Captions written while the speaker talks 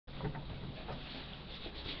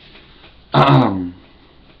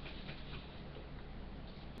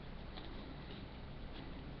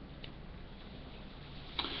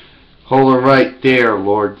Hold it right there,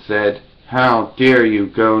 Lord Zedd. How dare you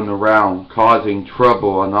going around causing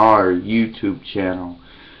trouble on our YouTube channel?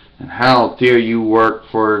 And how dare you work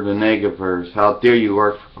for the NEGAVERSE? How dare you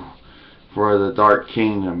work for the Dark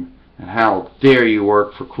Kingdom? And how dare you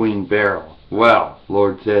work for Queen BERYL? Well,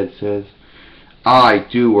 Lord Zedd says, I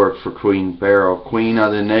do work for Queen BERYL, Queen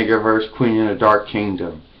of the NEGAVERSE, Queen of the Dark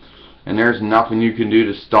Kingdom. And there's nothing you can do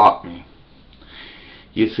to stop me.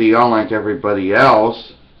 You see, unlike everybody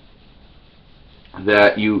else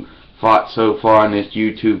that you fought so far on this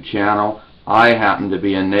YouTube channel, I happen to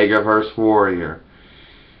be a NEGAVERSE warrior.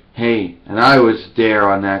 Hey, and I was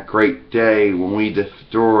there on that great day when we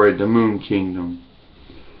destroyed the Moon Kingdom.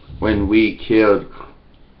 When we killed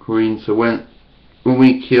Queen Serenity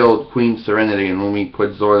and when we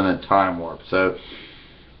put Zedd in a time warp. So,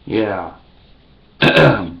 yeah.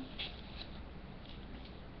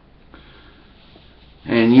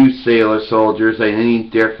 And you sailor soldiers ain't any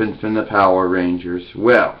different from the Power Rangers.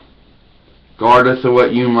 Well, regardless of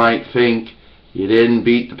what you might think, you didn't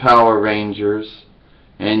beat the Power Rangers,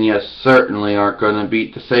 and you certainly aren't going to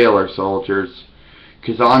beat the sailor soldiers,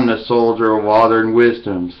 because I'm the soldier of water and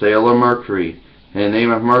wisdom, Sailor Mercury. In the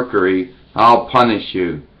name of Mercury, I'll punish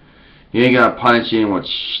you. You ain't gonna punish anyone.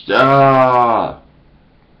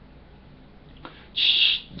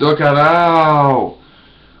 Look at out!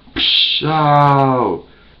 Yeah.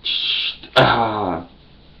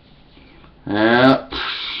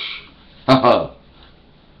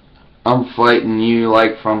 I'm fighting you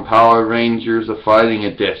like from Power Rangers, a fighting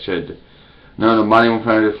edition. No, the Mighty Morphin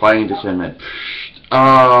Power Rangers fighting edition, man.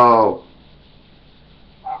 Oh.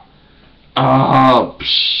 Oh.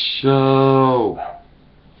 Oh.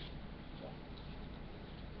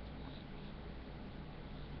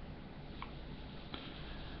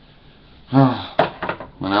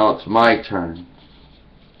 Well, now it's my turn.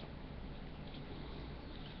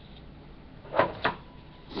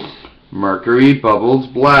 Mercury Bubbles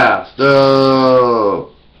Blast.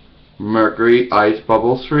 Oh. Mercury Ice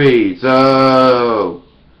Bubbles Freeze. Oh.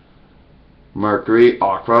 Mercury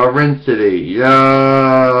Aqua Rinsity.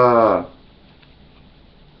 Yeah.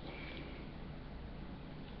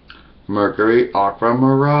 Mercury Aqua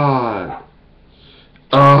Mirage.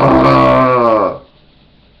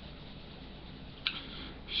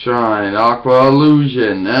 Shine Aqua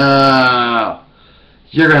Illusion.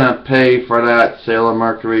 You're gonna pay for that, Sailor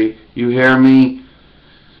Mercury. You hear me?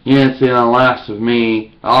 You ain't seen the last of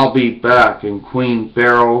me. I'll be back, and Queen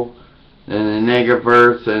BERYL and the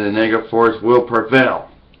NEGAVERSE and the NEGAFORCE will prevail.